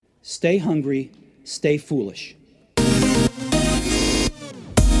Stay hungry, stay foolish.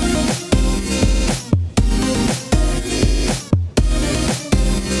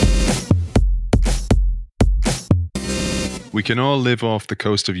 We can all live off the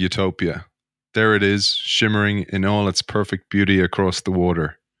coast of Utopia. There it is, shimmering in all its perfect beauty across the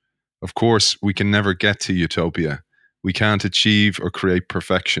water. Of course, we can never get to Utopia. We can't achieve or create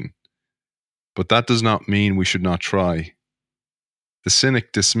perfection. But that does not mean we should not try. The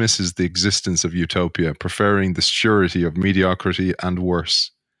cynic dismisses the existence of utopia, preferring the surety of mediocrity and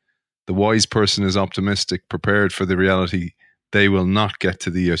worse. The wise person is optimistic, prepared for the reality they will not get to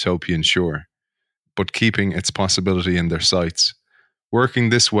the utopian shore, but keeping its possibility in their sights.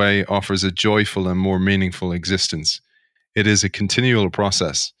 Working this way offers a joyful and more meaningful existence. It is a continual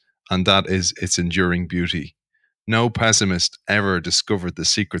process, and that is its enduring beauty. No pessimist ever discovered the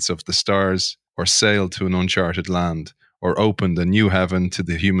secrets of the stars, or sailed to an uncharted land, or opened a new heaven to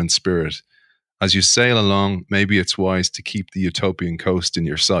the human spirit. As you sail along, maybe it's wise to keep the utopian coast in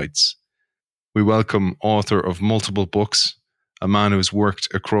your sights. We welcome author of multiple books, a man who has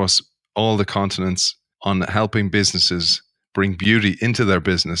worked across all the continents on helping businesses bring beauty into their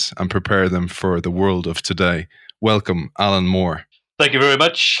business and prepare them for the world of today. Welcome, Alan Moore. Thank you very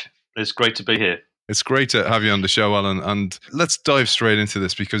much. It's great to be here. It's great to have you on the show, Alan. And let's dive straight into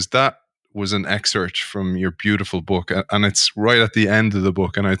this, because that was an excerpt from your beautiful book, and it's right at the end of the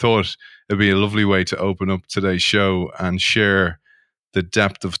book. And I thought it'd be a lovely way to open up today's show and share the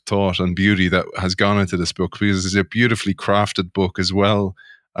depth of thought and beauty that has gone into this book, because it's a beautifully crafted book, as well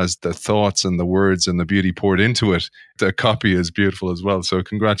as the thoughts and the words and the beauty poured into it. The copy is beautiful as well. So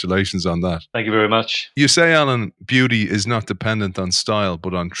congratulations on that. Thank you very much. You say, Alan, beauty is not dependent on style,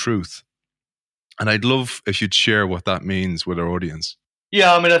 but on truth. And I'd love if you'd share what that means with our audience.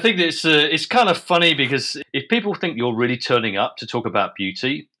 Yeah, I mean, I think it's kind of funny, because if people think you're really turning up to talk about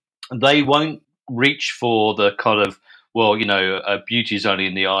beauty, they won't reach for the kind of, well, beauty is only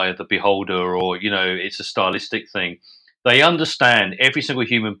in the eye of the beholder, or, it's a stylistic thing. They understand, every single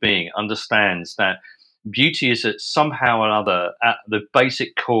human being understands that beauty is somehow or another at the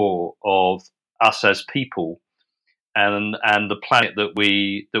basic core of us as people and the planet that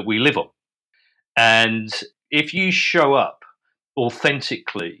we live on. And if you show up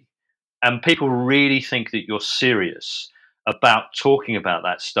authentically and people really think that you're serious about talking about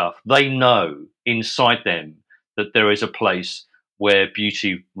that stuff, they know inside them that there is a place where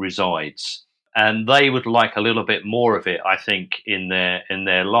beauty resides. And they would like a little bit more of it, I think, in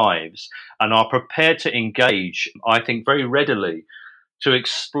their lives, and are prepared to engage, I think, very readily to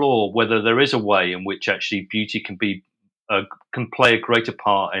explore whether there is a way in which actually beauty can play a greater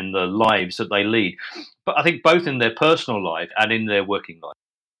part in the lives that they lead. But I think both in their personal life and in their working life.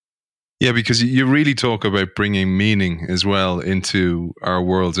 Yeah, because you really talk about bringing meaning as well into our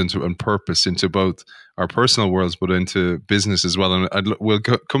worlds, and purpose into both our personal worlds, but into business as well. And we'll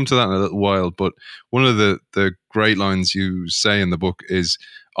come to that in a little while. But one of the great lines you say in the book is,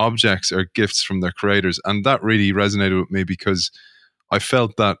 objects are gifts from their creators. And that really resonated with me, because I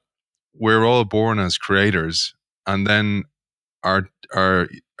felt that we're all born as creators, and then our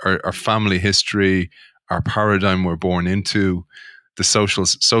family history, our paradigm we're born into, the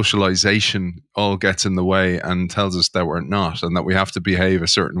socialization all gets in the way and tells us that we're not, and that we have to behave a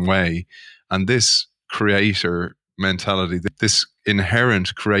certain way. And this creator mentality, this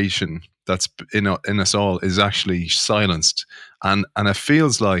inherent creation that's in us all, is actually silenced. And it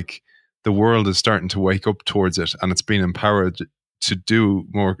feels like the world is starting to wake up towards it, and it's being empowered to do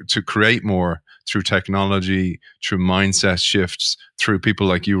more, to create more, through technology, through mindset shifts, through people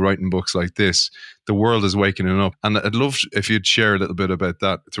like you writing books like this. The world is waking up, and I'd love if you'd share a little bit about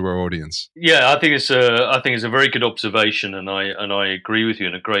that to our audience. Yeah, I think it's a very good observation, and I agree with you,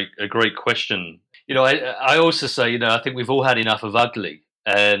 and a great question. I also say, I think we've all had enough of ugly,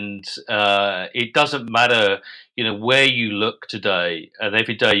 and it doesn't matter, where you look today, and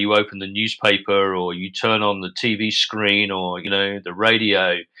every day you open the newspaper or you turn on the TV screen or the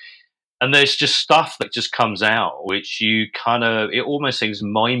radio. And there's just stuff that just comes out, which it almost seems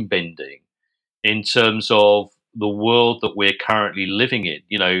mind bending in terms of the world that we're currently living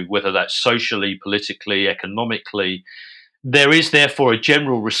in, whether that's socially, politically, economically. There is therefore a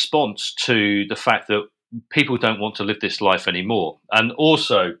general response to the fact that people don't want to live this life anymore. And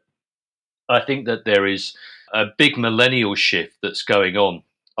also, I think that there is a big millennial shift that's going on.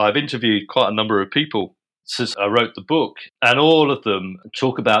 I've interviewed quite a number of people since I wrote the book, and all of them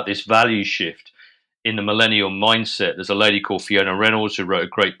talk about this value shift in the millennial mindset. There's a lady called Fiona Reynolds who wrote a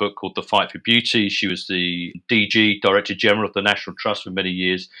great book called The Fight for Beauty. She was the DG, Director General of the National Trust for many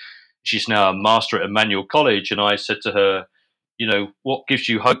years. She's now a master at Emmanuel College, and I said to her, what gives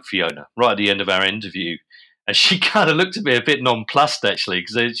you hope, Fiona, right at the end of our interview. And she kind of looked at me a bit nonplussed, actually,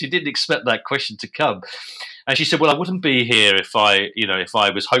 because she didn't expect that question to come. And she said, well, I wouldn't be here if I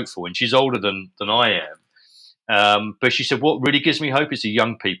was hopeful. And she's older than I am. But she said, what really gives me hope is the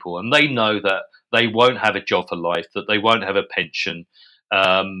young people. And they know that they won't have a job for life, that they won't have a pension,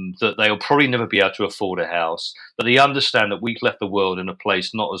 that they'll probably never be able to afford a house, that they understand that we've left the world in a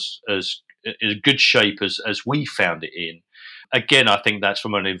place not as in good shape as we found it in. Again, I think that's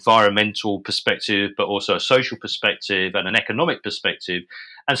from an environmental perspective, but also a social perspective and an economic perspective.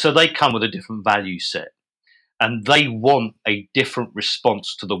 And so they come with a different value set. And they want a different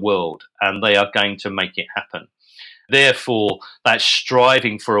response to the world, and they are going to make it happen. Therefore, that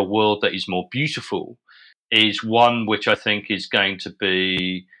striving for a world that is more beautiful is one which I think is going to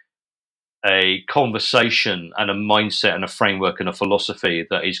be a conversation and a mindset and a framework and a philosophy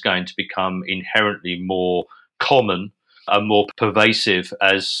that is going to become inherently more common and more pervasive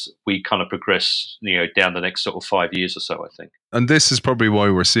as we kind of progress, down the next sort of 5 years or so, I think. And this is probably why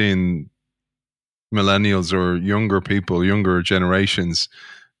we're seeing millennials or younger people, younger generations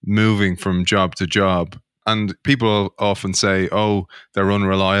moving from job to job. And people often say, oh, they're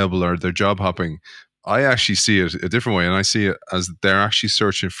unreliable or they're job hopping. I actually see it a different way. And I see it as they're actually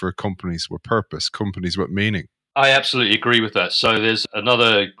searching for companies with purpose, companies with meaning. I absolutely agree with that. So there's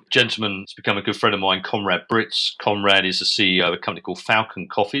another gentleman who's become a good friend of mine, Conrad Britz. Conrad is the CEO of a company called Falcon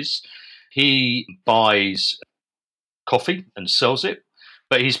Coffees. He buys coffee and sells it.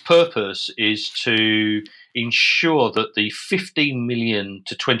 But his purpose is to ensure that the 15 million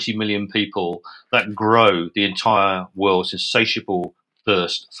to 20 million people that grow the entire world's insatiable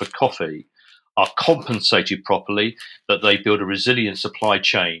thirst for coffee are compensated properly, that they build a resilient supply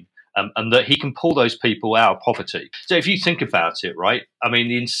chain, and that he can pull those people out of poverty. So if you think about it, right, I mean,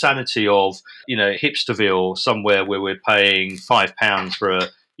 the insanity of, Hipsterville, somewhere where we're paying £5 for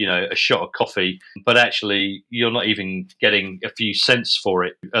a shot of coffee, but actually you're not even getting a few cents for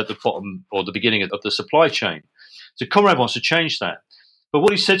it at the bottom or the beginning of the supply chain. So Conrad wants to change that. But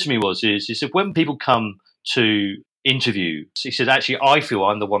what he said to me he said, when people come to interview, he said, actually, I feel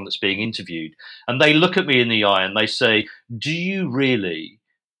I'm the one that's being interviewed. And they look at me in the eye and they say, do you really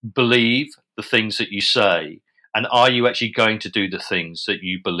believe the things that you say? And are you actually going to do the things that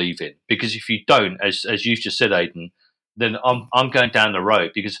you believe in? Because if you don't, as you've just said, Aidan, then I'm going down the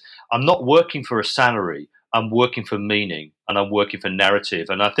road, because I'm not working for a salary. I'm working for meaning, and I'm working for narrative.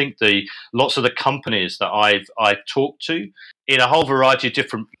 And I think lots of the companies that I've talked to in a whole variety of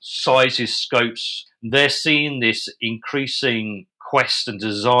different sizes, scopes, they're seeing this increasing quest and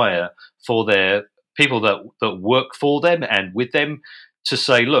desire for their people that work for them and with them to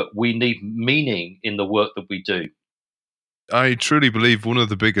say, look, we need meaning in the work that we do. I truly believe one of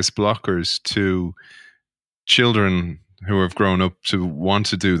the biggest blockers to children who have grown up to want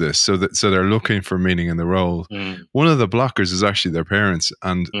to do this, so they're looking for meaning in the role. One of the blockers is actually their parents,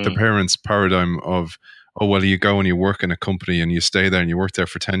 and the parents' paradigm of, oh, well, you go and you work in a company and you stay there and you work there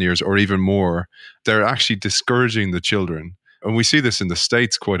for 10 years or even more. They're actually discouraging the children. And we see this in the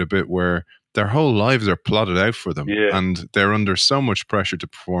States quite a bit, where their whole lives are plotted out for them, and they're under so much pressure to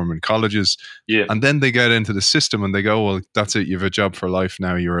perform in colleges. And then they get into the system and they go, well, that's it, you have a job for life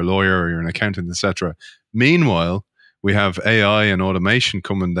now, you're a lawyer or you're an accountant, etc. Meanwhile, we have AI and automation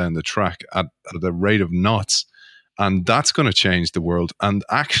coming down the track at the rate of knots, and that's going to change the world. And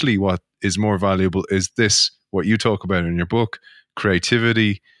actually what is more valuable is this, what you talk about in your book: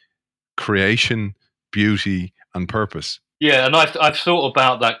 creativity, creation, beauty, and purpose. Yeah, and I've thought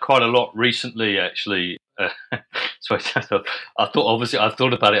about that quite a lot recently, actually. So I thought obviously I've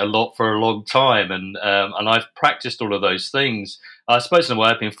thought about it a lot for a long time, and I've practiced all of those things. I suppose in a way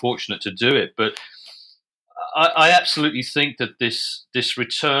I've been fortunate to do it, but I absolutely think that this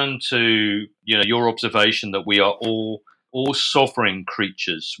return to your observation that we are all sovereign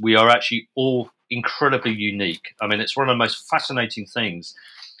creatures. We are actually all incredibly unique. I mean, it's one of the most fascinating things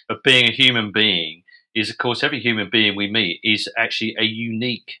of being a human being. Is, of course, every human being we meet is actually a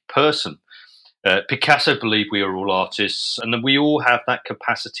unique person. Picasso believed we are all artists, and that we all have that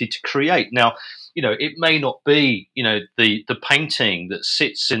capacity to create. Now, it may not be, the painting that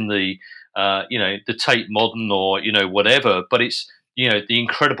sits in the Tate Modern or, whatever, but it's, the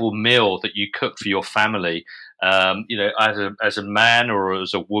incredible meal that you cook for your family, as a man or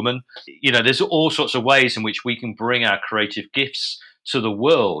as a woman. There's all sorts of ways in which we can bring our creative gifts to the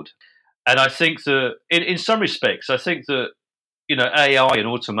world. And I think that in some respects, I think that, AI and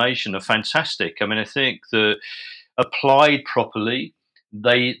automation are fantastic. I mean, I think that applied properly,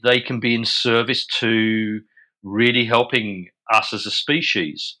 they can be in service to really helping us as a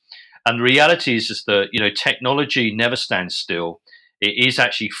species. And the reality is just that, technology never stands still. It is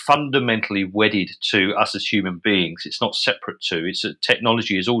actually fundamentally wedded to us as human beings. It's not separate to.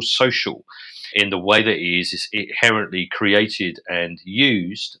 Technology is all social in the way that it is inherently created and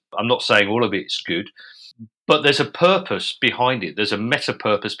used. I'm not saying all of it's good, but there's a purpose behind it. There's a meta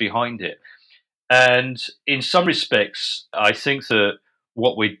purpose behind it. And in some respects, I think that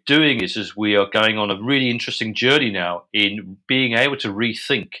what we're doing is we are going on a really interesting journey now in being able to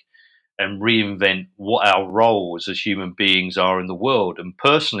rethink and reinvent what our roles as human beings are in the world. And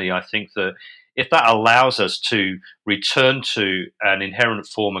personally, I think that if that allows us to return to an inherent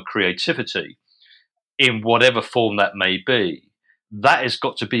form of creativity in whatever form that may be, that has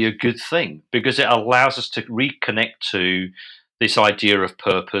got to be a good thing, because it allows us to reconnect to this idea of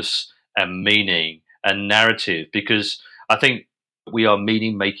purpose and meaning and narrative, because I think we are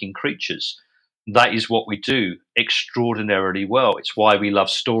meaning making creatures. That is what we do extraordinarily well. It's why we love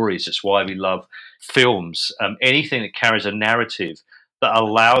stories. It's why we love films. Anything that carries a narrative that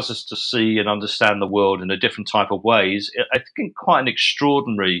allows us to see and understand the world in a different type of ways, I think quite an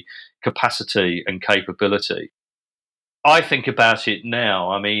extraordinary capacity and capability. I think about it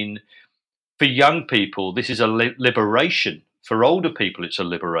now. I mean, for young people, this is a liberation. For older people, it's a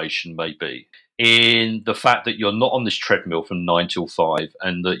liberation, maybe, in the fact that you're not on this treadmill from 9 till 5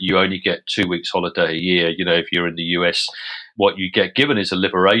 and that you only get 2 weeks holiday a year. If you're in the US, what you get given is a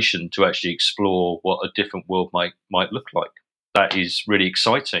liberation to actually explore what a different world might look like. That is really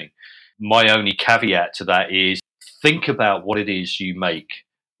exciting. My only caveat to that is think about what it is you make,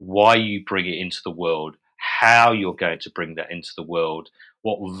 why you bring it into the world, how you're going to bring that into the world,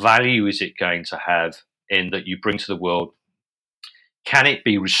 what value is it going to have in that you bring to the world. Can it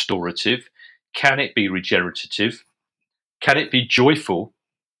be restorative? Can it be regenerative? Can it be joyful?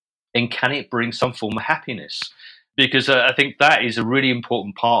 And can it bring some form of happiness? Because I think that is a really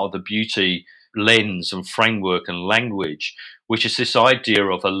important part of the beauty lens and framework and language, which is this idea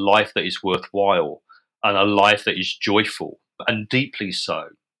of a life that is worthwhile and a life that is joyful, and deeply so.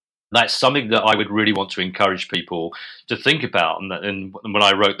 That's something that I would really want to encourage people to think about. And when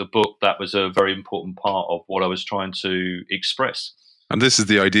I wrote the book, that was a very important part of what I was trying to express. And this is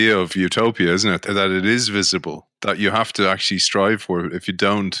the idea of utopia, isn't it? That it is visible, that you have to actually strive for it. If you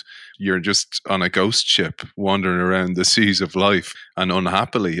don't, you're just on a ghost ship wandering around the seas of life and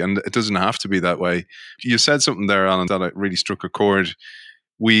unhappily. And it doesn't have to be that way. You said something there, Alan, that really struck a chord.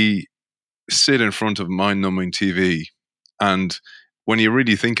 We sit in front of mind-numbing TV, and when you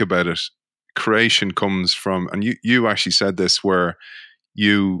really think about it, creation comes from, and you actually said this, where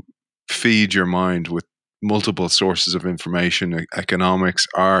you feed your mind with multiple sources of information, economics,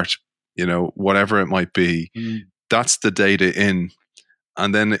 art, whatever it might be. That's the data in,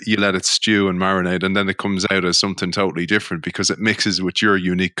 and then you let it stew and marinate, and then it comes out as something totally different because it mixes with your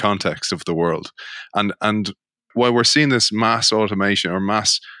unique context of the world. And while we're seeing this mass automation or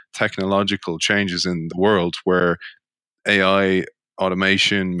mass technological changes in the world, where AI,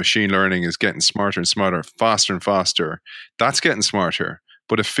 automation, machine learning is getting smarter and smarter, faster and faster, that's getting smarter.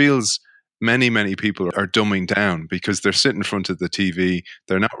 But it feels many people are dumbing down because they're sitting in front of the TV,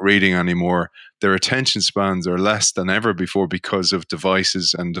 they're not reading anymore, their attention spans are less than ever before because of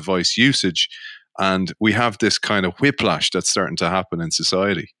devices and device usage. And we have this kind of whiplash that's starting to happen in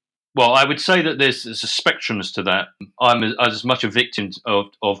society. Well, I would say that there's a spectrum as to that. I'm as much a victim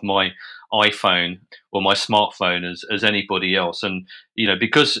of my iPhone or my smartphone as anybody else, and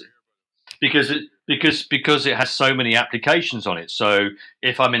because it has so many applications on it. So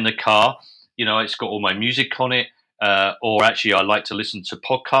if I'm in the car, it's got all my music on it. Or actually, I like to listen to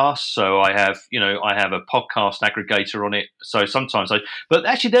podcasts. So I have a podcast aggregator on it. So sometimes but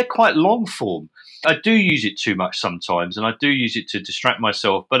actually they're quite long form. I do use it too much sometimes, and I do use it to distract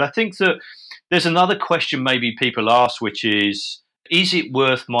myself. But I think that there's another question maybe people ask, which is it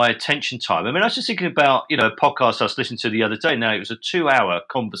worth my attention time? I mean, I was just thinking about, a podcast I was listening to the other day. Now, it was a 2-hour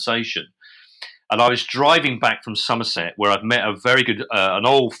conversation. And I was driving back from Somerset, where I've met a very good, an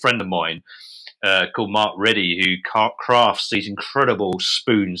old friend of mine, called Mark Reddy, who crafts these incredible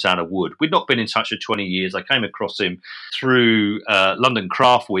spoons out of wood. We'd not been in touch for 20 years. I came across him through London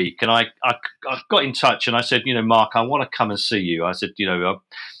Craft Week, and I got in touch and I said, Mark, I want to come and see you. I said, it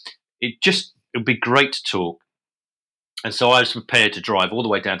would be great to talk. And so I was prepared to drive all the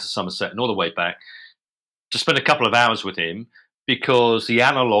way down to Somerset and all the way back to spend a couple of hours with him, because the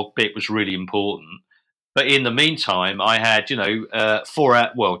analog bit was really important. But in the meantime, I had, 4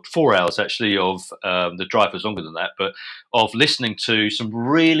 hours actually of the drive was longer than that, but of listening to some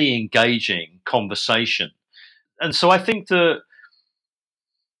really engaging conversation. And so I think that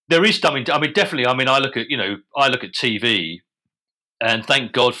there is something. I mean, definitely. I mean, I look at TV, And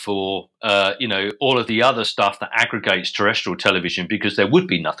thank God for all of the other stuff that aggregates terrestrial television, because there would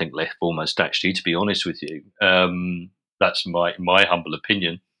be nothing left, almost, actually, to be honest with you. That's my humble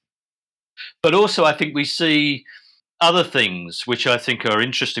opinion. But also, I think we see other things which I think are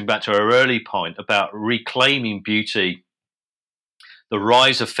interesting, back to our early point about reclaiming beauty, the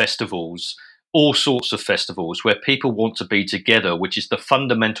rise of festivals, all sorts of festivals where people want to be together, which is the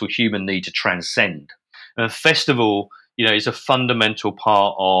fundamental human need to transcend. And a festival, is a fundamental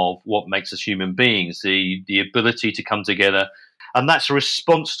part of what makes us human beings, the ability to come together. And that's a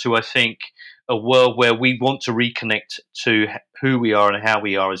response to, I think, a world where we want to reconnect to who we are and how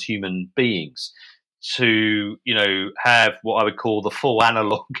we are as human beings, to, have what I would call the full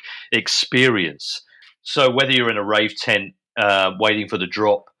analog experience. So whether you're in a rave tent waiting for the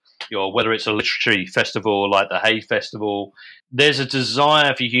drop, or whether it's a literary festival like the Hay Festival, there's a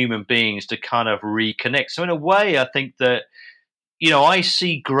desire for human beings to kind of reconnect. So in a way, I think that, I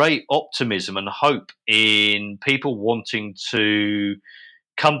see great optimism and hope in people wanting to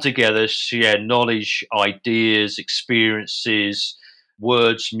come together, share knowledge, ideas, experiences,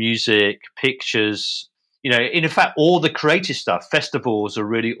 words, music, pictures. In fact, all the creative stuff. Festivals are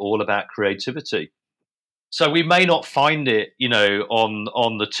really all about creativity. So we may not find it,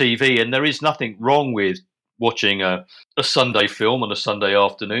 on the TV, and there is nothing wrong with watching a Sunday film on a Sunday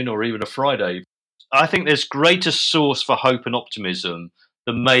afternoon or even a Friday. I think there's greater source for hope and optimism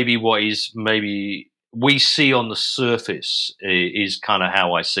than maybe we see on the surface, is kind of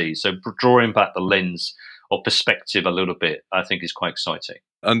how I see. So drawing back the lens or perspective a little bit, I think, is quite exciting.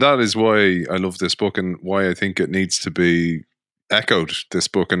 And that is why I love this book, and why I think it needs to be echoed, this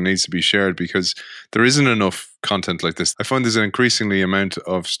book, and needs to be shared, because there isn't enough content like this. I find there's an increasingly amount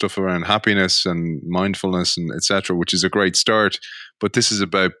of stuff around happiness and mindfulness and etc., which is a great start, but this is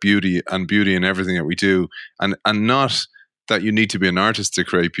about beauty in everything that we do, and not that you need to be an artist to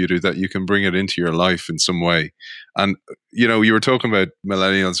create beauty, that you can bring it into your life in some way. And you were talking about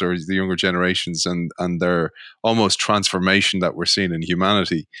millennials, or the younger generations, and their almost transformation that we're seeing in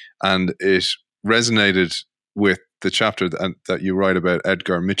humanity, and it resonated with the chapter that you write about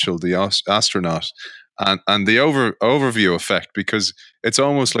Edgar Mitchell, the astronaut, and the overview effect, because it's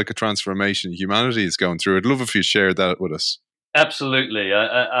almost like a transformation humanity is going through. I'd love if you shared that with us. Absolutely.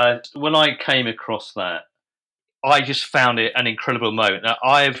 When I came across that, I just found it an incredible moment. Now,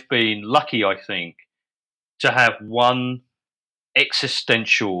 I've been lucky, I think, to have one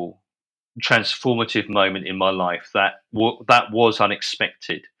existential, transformative moment in my life that was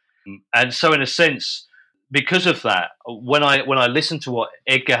unexpected. And so, in a sense, because of that, when I listen to what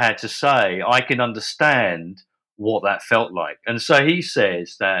Edgar had to say, I can understand what that felt like. And so he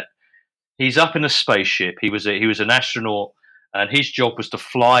says that he's up in a spaceship. He was an astronaut, and his job was to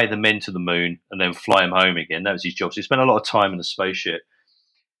fly the men to the moon and then fly them home again. That was his job. So he spent a lot of time in the spaceship.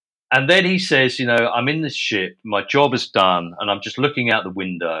 And then he says, I'm in this ship, my job is done, and I'm just looking out the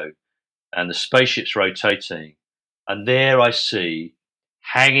window, and the spaceship's rotating. And there I see,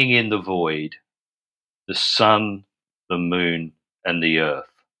 hanging in the void, the sun, the moon, and the earth.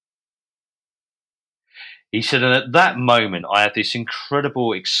 He said, and at that moment, I had this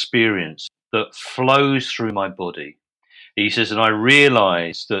incredible experience that flows through my body. He says, and I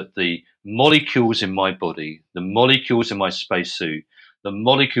realized that the molecules in my body, the molecules in my spacesuit, the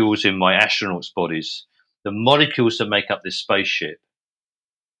molecules in my astronauts' bodies, the molecules that make up this spaceship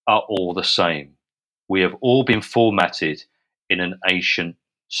are all the same. We have all been formatted in an ancient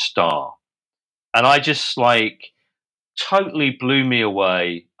star. And I just totally blew me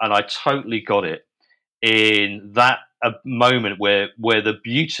away, and I totally got it in that moment where the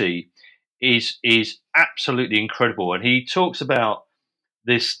beauty is absolutely incredible. And he talks about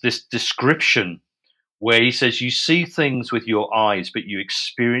this description where he says, you see things with your eyes, but you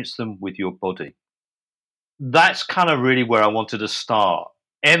experience them with your body. That's kind of really where I wanted to start.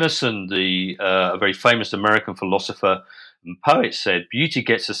 Emerson, a very famous American philosopher and poet, said, beauty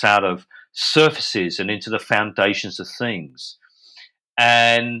gets us out of surfaces and into the foundations of things.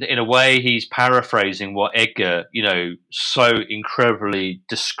 And in a way, he's paraphrasing what Edgar, so incredibly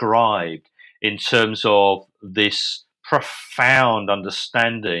described in terms of this profound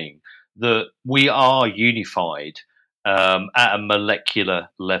understanding that we are unified at a molecular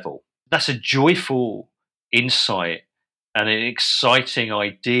level. That's a joyful insight and an exciting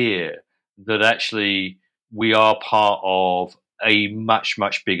idea that actually we are part of a much,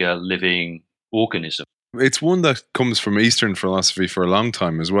 much bigger living organism. It's one that comes from Eastern philosophy for a long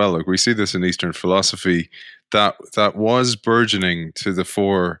time as well. Like, we see this in Eastern philosophy that was burgeoning to the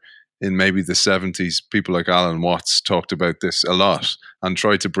fore in maybe the 70s. People like Alan Watts talked about this a lot and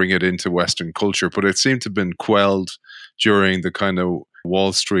tried to bring it into Western culture, but it seemed to have been quelled during the kind of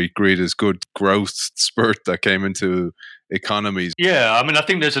Wall Street greed is good growth spurt that came into economies. Yeah, I mean, I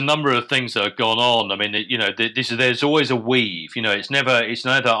think there's a number of things that have gone on. I mean, there's always a weave. It's never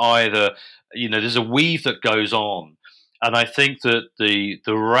either. There's a weave that goes on, and I think that the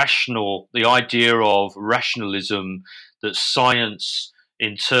idea of rationalism, that science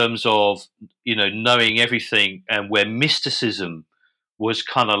in terms of knowing everything, and where mysticism was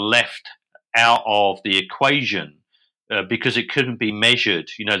kind of left out of the equation because it couldn't be measured.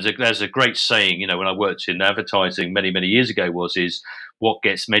 There's a great saying, when I worked in advertising many, many years ago is what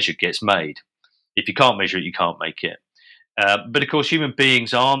gets measured gets made. If you can't measure it, you can't make it. But of course, human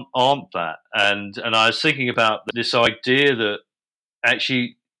beings aren't that. And I was thinking about this idea that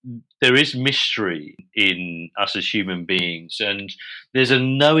actually there is mystery in us as human beings, and there's a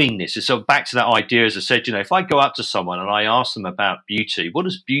knowingness. It's sort of back to that idea, as I said, if I go up to someone and I ask them about beauty, what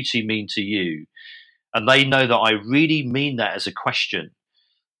does beauty mean to you? And they know that I really mean that as a question,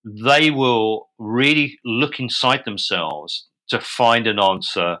 they will really look inside themselves to find an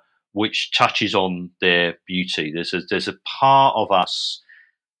answer which touches on their beauty. There's a part of us,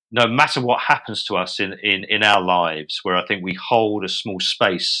 no matter what happens to us in our lives, where I think we hold a small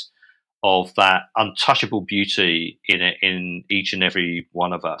space of that untouchable beauty in each and every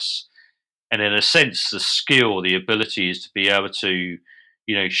one of us. And in a sense, the skill, the ability is to be able to,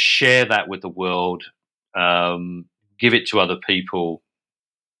 share that with the world, give it to other people,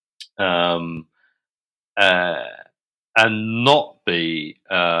 and not be,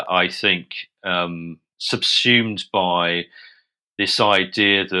 I think, subsumed by this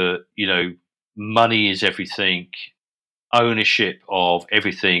idea that money is everything, ownership of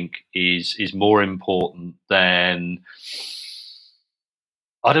everything is more important than,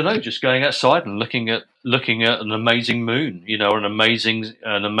 I don't know, just going outside and looking at an amazing moon, or an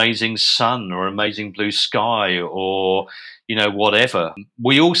amazing sun, or amazing blue sky, or whatever.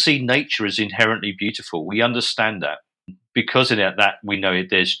 We all see nature as inherently beautiful. We understand that. Because in that we know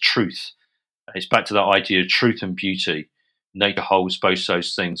there's truth. It's back to that idea of truth and beauty. Nature holds both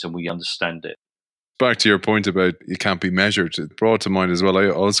those things, and we understand it. Back to your point about you can't be measured, it brought to mind as well. I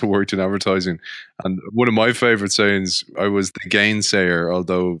also worked in advertising, and one of my favorite sayings, I was the gainsayer,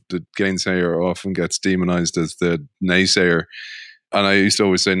 although the gainsayer often gets demonized as the naysayer. And I used to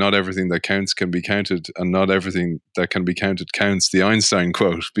always say, not everything that counts can be counted, and not everything that can be counted counts, the Einstein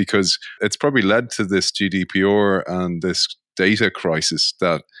quote, because it's probably led to this GDPR and this data crisis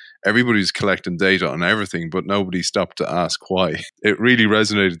that everybody's collecting data on everything, but nobody stopped to ask why. It really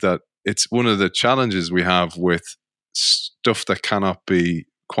resonated that it's one of the challenges we have with stuff that cannot be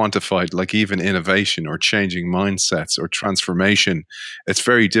quantified, like even innovation or changing mindsets or transformation. It's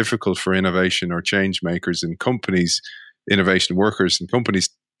very difficult for innovation or change makers in companies, innovation workers in companies,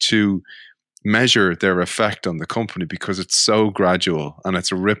 to measure their effect on the company because it's so gradual and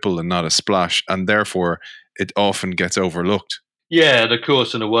it's a ripple and not a splash, and therefore it often gets overlooked. Yeah, and of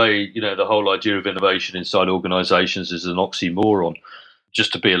course, in a way, the whole idea of innovation inside organizations is an oxymoron.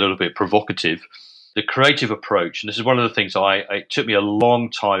 Just to be a little bit provocative, the creative approach, and this is one of the things it took me a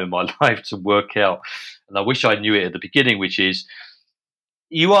long time in my life to work out, and I wish I knew it at the beginning, which is,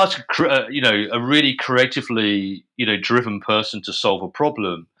 you ask a really creatively driven person to solve a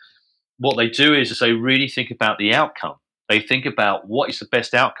problem, what they do is they really think about the outcome. They think about what is the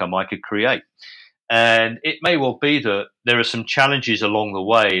best outcome I could create. And it may well be that there are some challenges along the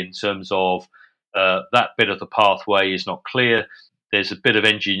way in terms of that bit of the pathway is not clear. There's a bit of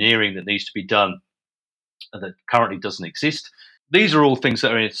engineering that needs to be done that currently doesn't exist. These are all things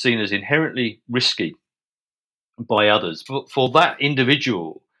that are seen as inherently risky by others. For that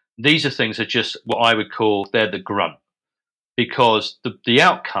individual, these are things that just what I would call, they're the grunt. Because the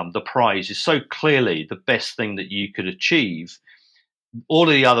outcome, the prize, is so clearly the best thing that you could achieve. All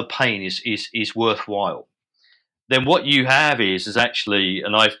of the other pain is worthwhile. Then what you have is actually,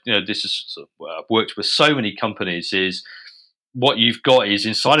 and I've worked with so many companies, is what you've got is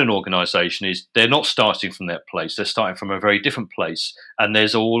inside an organization is they're not starting from that place. They're starting from a very different place. And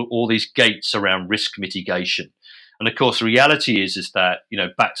there's all these gates around risk mitigation. And of course, the reality is that,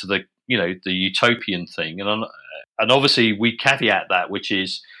 back to the utopian thing. And obviously we caveat that, which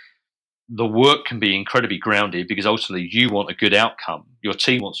is the work can be incredibly grounded because ultimately you want a good outcome. Your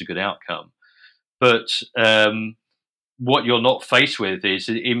team wants a good outcome. But what you're not faced with is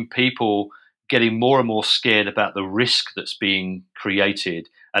in people getting more and more scared about the risk that's being created.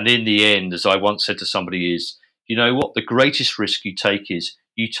 And in the end, as I once said to somebody, is, you know what, the greatest risk you take is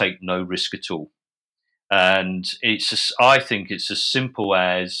you take no risk at all. And I think it's as simple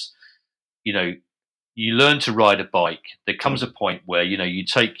as, you learn to ride a bike. There comes a point where, you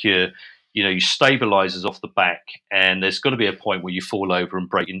take your you stabilize us off the back, and there's going to be a point where you fall over and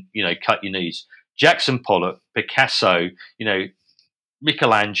cut your knees. Jackson Pollock, Picasso,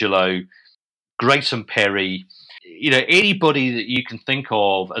 Michelangelo, Grayson Perry, anybody that you can think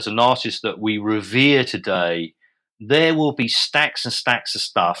of as an artist that we revere today, there will be stacks and stacks of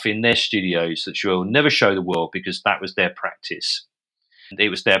stuff in their studios that will never show the world because that was their practice. It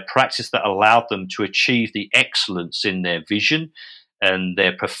was their practice that allowed them to achieve the excellence in their vision and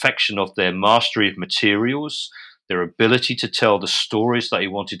their perfection of their mastery of materials, their ability to tell the stories that he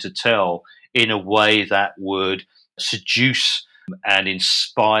wanted to tell in a way that would seduce and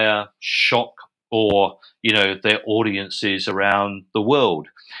inspire, shock, or their audiences around the world.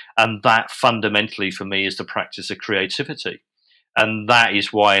 And that fundamentally for me is the practice of creativity. And that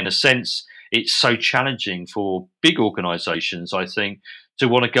is why, in a sense, it's so challenging for big organizations, I think, to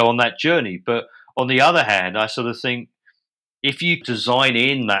want to go on that journey. But on the other hand, I sort of think if you design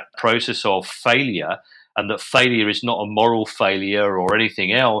in that process of failure, and that failure is not a moral failure or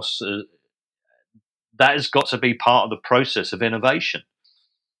anything else, that has got to be part of the process of innovation.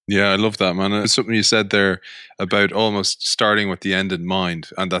 Yeah, I love that, man. It's something you said there about almost starting with the end in mind,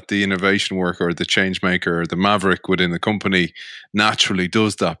 and that the innovation worker or the change maker or the maverick within the company naturally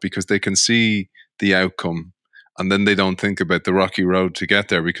does that because they can see the outcome, and then they don't think about the rocky road to get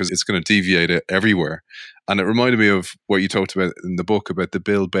there because it's going to deviate it everywhere. And it reminded me of what you talked about in the book about the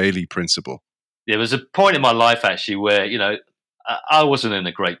Bill Bailey principle. There was a point in my life actually where, I wasn't in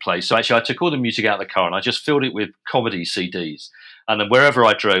a great place. So actually I took all the music out of the car and I just filled it with comedy CDs. And then wherever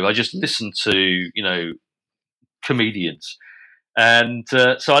I drove, I just listened to, comedians. And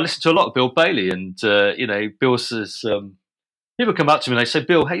so I listened to a lot of Bill Bailey. And, Bill says, people come up to me and they say,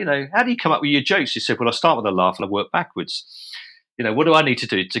 Bill, hey, how do you come up with your jokes? He said, well, I start with a laugh and I work backwards. What do I need to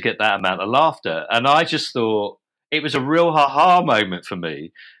do to get that amount of laughter? And I just thought it was a real ha-ha moment for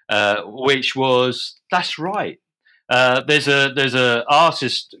me, which was, that's right. There's a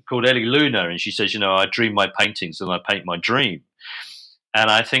artist called Ellie Luna, and she says, I dream my paintings and I paint my dream. And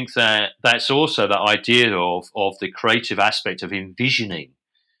I think that that's also that idea of the creative aspect of envisioning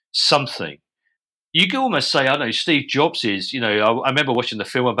something. You can almost say, I know, Steve Jobs is, I remember watching the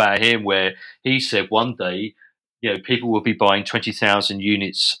film about him where he said one day, people will be buying 20,000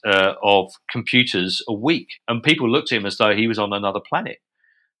 units of computers a week. And people looked at him as though he was on another planet.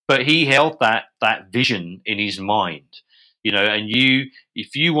 But he held that vision in his mind, and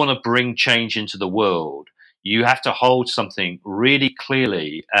if you want to bring change into the world, you have to hold something really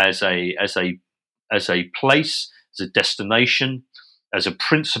clearly as a place, as a destination, as a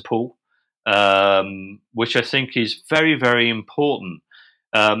principle, which I think is very, very important.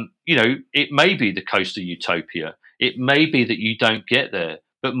 It may be the coast of utopia. It may be that you don't get there.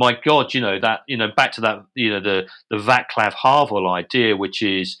 But my God, back to that, the Václav Havel idea, which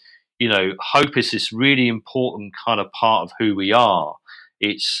is, hope is this really important kind of part of who we are.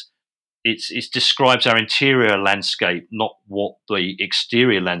 It describes our interior landscape, not what the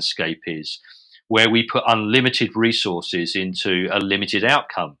exterior landscape is, where we put unlimited resources into a limited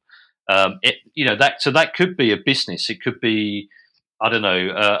outcome. That could be a business. It could be, I don't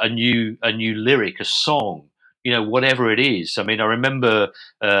know, a new lyric, a song. Whatever it is. I mean, I remember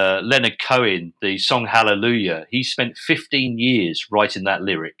Leonard Cohen, the song Hallelujah, he spent 15 years writing that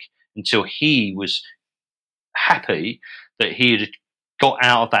lyric until he was happy that he had got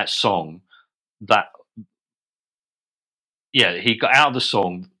out of that song he got out of the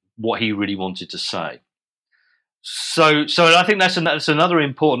song what he really wanted to say. So I think that's another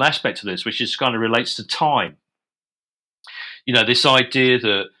important aspect to this, which is kind of relates to time. This idea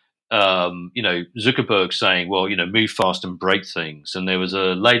that Zuckerberg saying, well, move fast and break things. And there was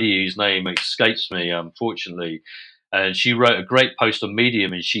a lady whose name escapes me, unfortunately, and she wrote a great post on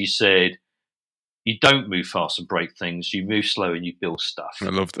Medium, and she said, you don't move fast and break things, you move slow and you build stuff. I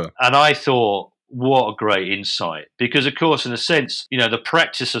love that. And I thought, what a great insight. Because, of course, in a sense, the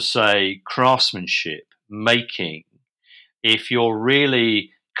practice of, say, craftsmanship, making, if you're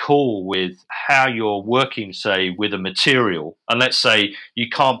really cool with how you're working, say, with a material, and let's say you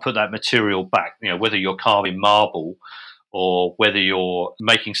can't put that material back, whether you're carving marble or whether you're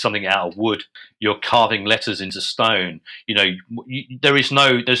making something out of wood, you're carving letters into stone, there's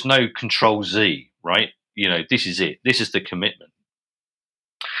no control Z, right? This is it. This is the commitment.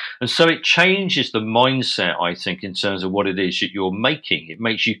 And so it changes the mindset, I think, in terms of what it is that you're making. It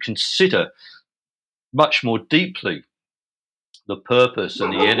makes you consider much more deeply the purpose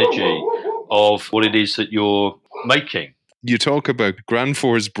and the energy of what it is that you're making. You talk about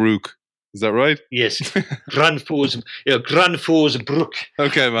Granforsbruck. Is that right? Yes, Granforsbruck.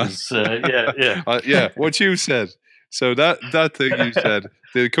 Okay, man. Yeah. Yeah, what you said. So that thing you said,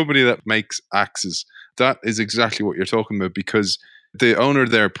 the company that makes axes, that is exactly what you're talking about, because the owner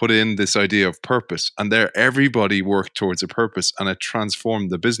there put in this idea of purpose, and there everybody worked towards a purpose, and it transformed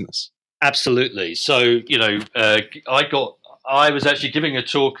the business. Absolutely. So I was actually giving a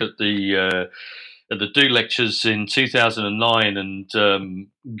talk at the Do Lectures in 2009, and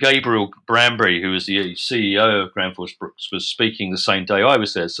Gabriel Branbury, who was the CEO of Grandforce Brooks, was speaking the same day I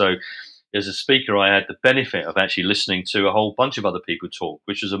was there. So as a speaker, I had the benefit of actually listening to a whole bunch of other people talk,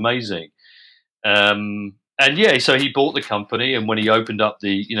 which was amazing. And yeah, so he bought the company, and when he opened up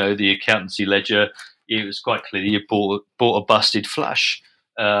the accountancy ledger, it was quite clear he had bought a busted flush,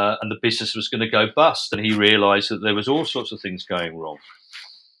 and the business was going to go bust. And he realised that there was all sorts of things going wrong.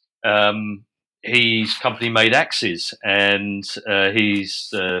 His company made axes, and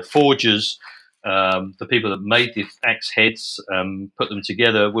his forgers, the people that made the axe heads, put them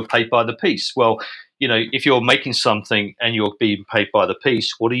together, were paid by the piece. Well, if you're making something and you're being paid by the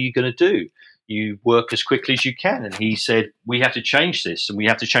piece, what are you going to do? You work as quickly as you can. And he said, we have to change this, and we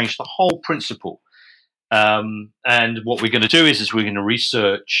have to change the whole principle. And what we're going to do is we're going to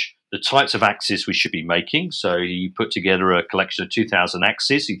research the types of axes we should be making. So he put together a collection of 2,000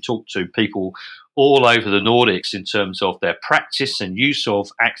 axes. He talked to people all over the Nordics in terms of their practice and use of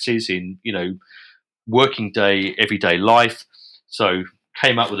axes in, working day, everyday life. So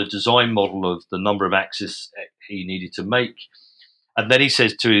came up with a design model of the number of axes he needed to make. And then he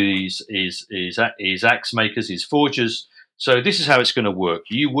says to his axe makers, his forgers, so this is how it's going to work.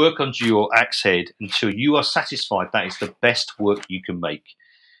 You work onto your axe head until you are satisfied that is the best work you can make.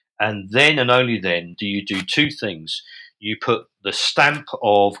 And then and only then do you do two things. You put the stamp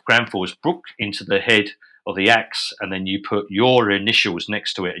of Grandforce Brook into the head of the axe, and then you put your initials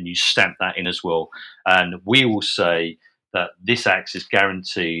next to it and you stamp that in as well. And we will say that this axe is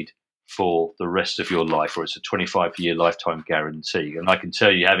guaranteed for the rest of your life, or it's a 25-year lifetime guarantee. And I can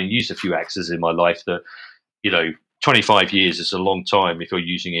tell you, having used a few axes in my life, that 25 years is a long time if you're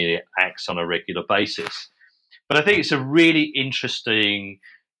using an axe on a regular basis. But I think it's a really interesting,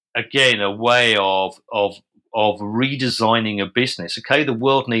 again, a way of redesigning a business. Okay, the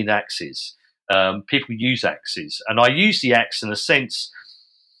world needs axes. People use axes, and I use the axe in a sense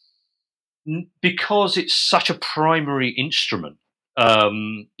because it's such a primary instrument.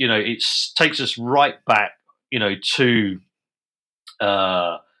 It takes us right back, to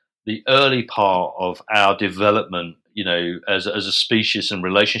the early part of our development, as a species and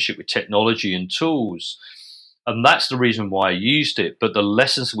relationship with technology and tools. And that's the reason why I used it. But the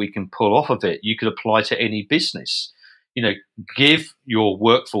lessons we can pull off of it, you could apply to any business. Give your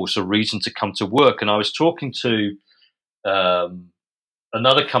workforce a reason to come to work. And I was talking to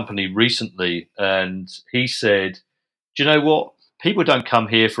another company recently, and he said, do you know what? People don't come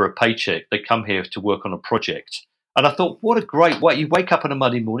here for a paycheck. They come here to work on a project. And I thought, what a great way. You wake up on a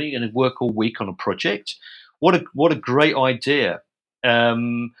Monday morning and work all week on a project. What a great idea.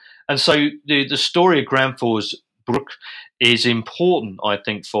 And so the story of Grandforce Brook is important, I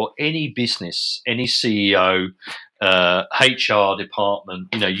think, for any business, any CEO, HR department,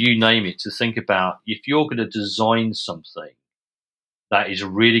 you name it, to think about if you're going to design something that is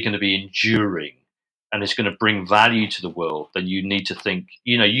really going to be enduring and it's going to bring value to the world, then you need to think,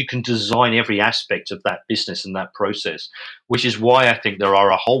 you can design every aspect of that business and that process, which is why I think there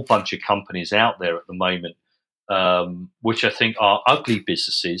are a whole bunch of companies out there at the moment, which I think are ugly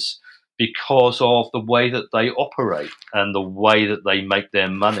businesses because of the way that they operate and the way that they make their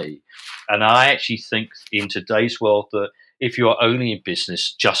money. And I actually think in today's world that if you're only in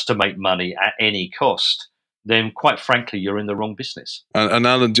business just to make money at any cost, then quite frankly, you're in the wrong business. And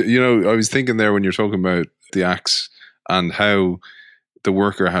Alan, I was thinking there when you're talking about the axe and how the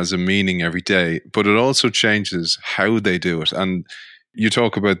worker has a meaning every day, but it also changes how they do it. And you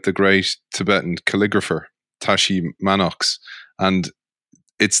talk about the great Tibetan calligrapher, Tashi Manox, and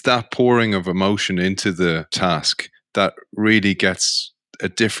it's that pouring of emotion into the task that really gets a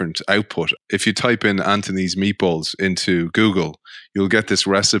different output. If you type in Anthony's meatballs into Google, you'll get this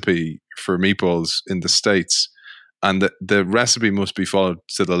recipe for meatballs in the States. And the recipe must be followed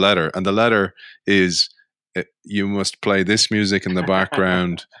to the letter. And the letter is, you must play this music in the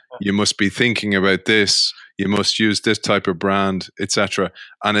background. You must be thinking about this. You must use this type of brand, etc.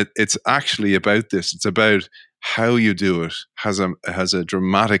 And it's actually about this. It's about how you do it has a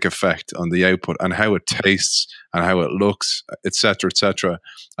dramatic effect on the output and how it tastes and how it looks, etc., etc.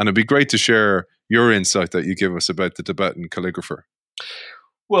 And it'd be great to share your insight that you give us about the Tibetan calligrapher.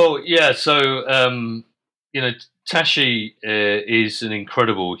 Well, yeah. So, Tashi is an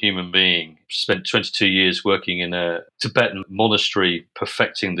incredible human being. Spent 22 years working in a Tibetan monastery,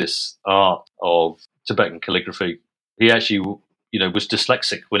 perfecting this art of Tibetan calligraphy. he actually, was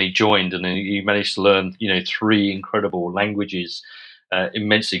dyslexic when he joined, and he managed to learn, 3 incredible languages,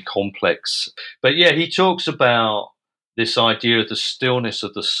 immensely complex. But yeah, he talks about this idea of the stillness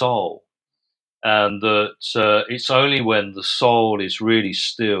of the soul, and that it's only when the soul is really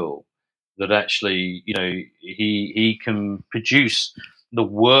still that actually, he can produce the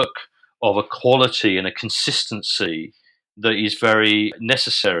work of a quality and a consistency that is very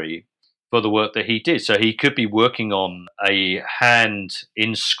necessary for the work that he did. So he could be working on a hand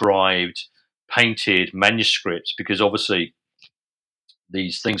inscribed, painted manuscript, because obviously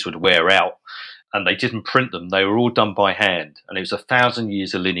these things would wear out, and they didn't print them. They were all done by hand, and it was 1,000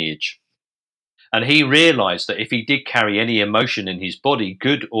 years of lineage. And he realized that if he did carry any emotion in his body,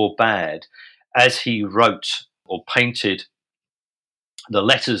 good or bad, as he wrote or painted the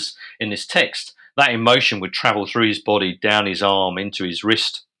letters in this text, that emotion would travel through his body, down his arm, into his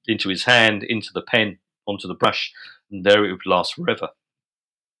wrist, into his hand, into the pen, onto the brush, and there it would last forever.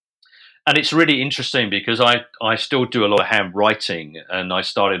 And it's really interesting because I still do a lot of handwriting, and I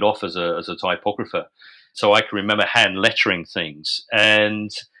started off as a typographer. So I can remember hand lettering things.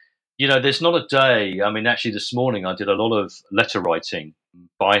 And, there's not a day. I mean, actually, this morning I did a lot of letter writing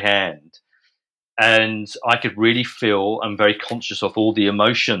by hand. And I could really feel, I'm very conscious of all the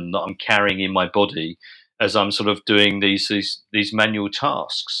emotion that I'm carrying in my body as I'm sort of doing these manual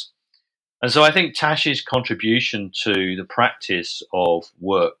tasks. And so I think Tash's contribution to the practice of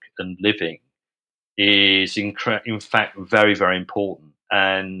work and living is in fact very, very important.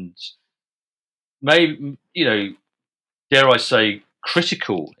 And maybe, dare I say,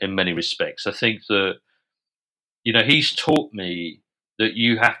 critical in many respects. I think that, he's taught me that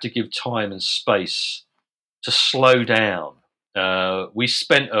you have to give time and space to slow down. We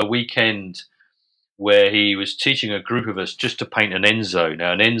spent a weekend where he was teaching a group of us just to paint an Enzo.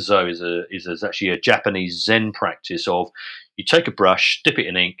 Now, an Enzo is actually a Japanese Zen practice of, you take a brush, dip it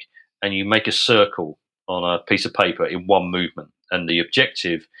in ink, and you make a circle on a piece of paper in one movement. And the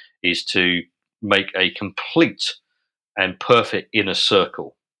objective is to make a complete and perfect inner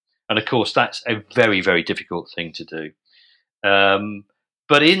circle. And of course, that's a very, very difficult thing to do.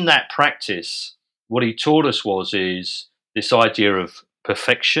 But in that practice, what he taught us is this idea of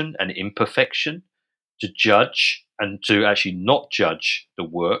perfection and imperfection, to judge and to actually not judge the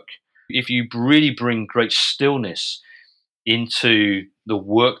work. If you really bring great stillness into the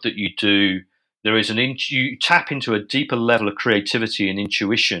work that you do, there is you tap into a deeper level of creativity and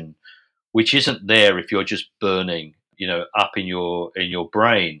intuition, which isn't there if you're just burning, up in your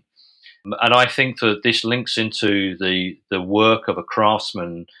brain. And I think that this links into the work of a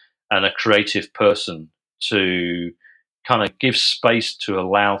craftsman and a creative person to kind of give space to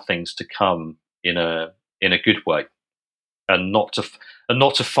allow things to come in a good way, and not to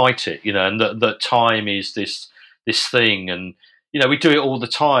fight it, and that time is this thing, and we do it all the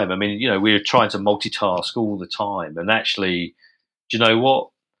time. I mean, we're trying to multitask all the time, and actually, do you know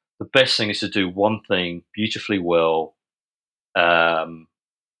what? The best thing is to do one thing beautifully well, and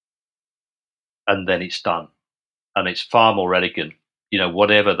then it's done, and it's far more elegant,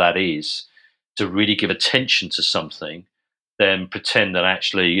 whatever that is, to really give attention to something, then pretend that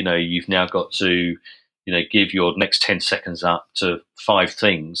actually, you've now got to, give your next 10 seconds up to 5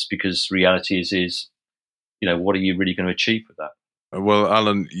 things, because reality is, what are you really going to achieve with that? Well,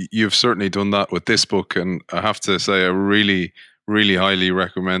 Alan, you've certainly done that with this book, and I have to say I really, really highly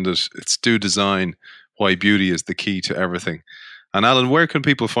recommend it. It's Do Design, Why Beauty is the Key to Everything. And Alan, where can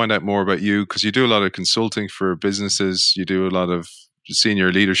people find out more about you? Because you do a lot of consulting for businesses, you do a lot of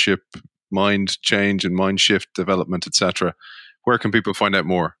senior leadership, mind change and mind shift development, etc. Where can people find out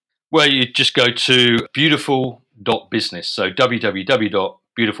more? Well, you just go to beautiful.business. So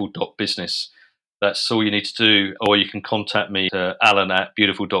www.beautiful.business. That's all you need to do. Or you can contact me,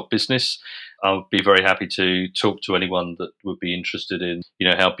 alan@beautiful.business. I'll be very happy to talk to anyone that would be interested in,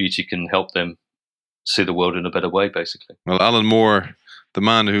 how beauty can help them see the world in a better way, basically. Well, Alan Moore, the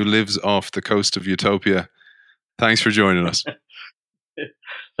man who lives off the coast of Utopia, thanks for joining us.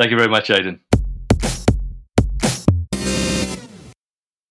 Thank you very much, Aidan.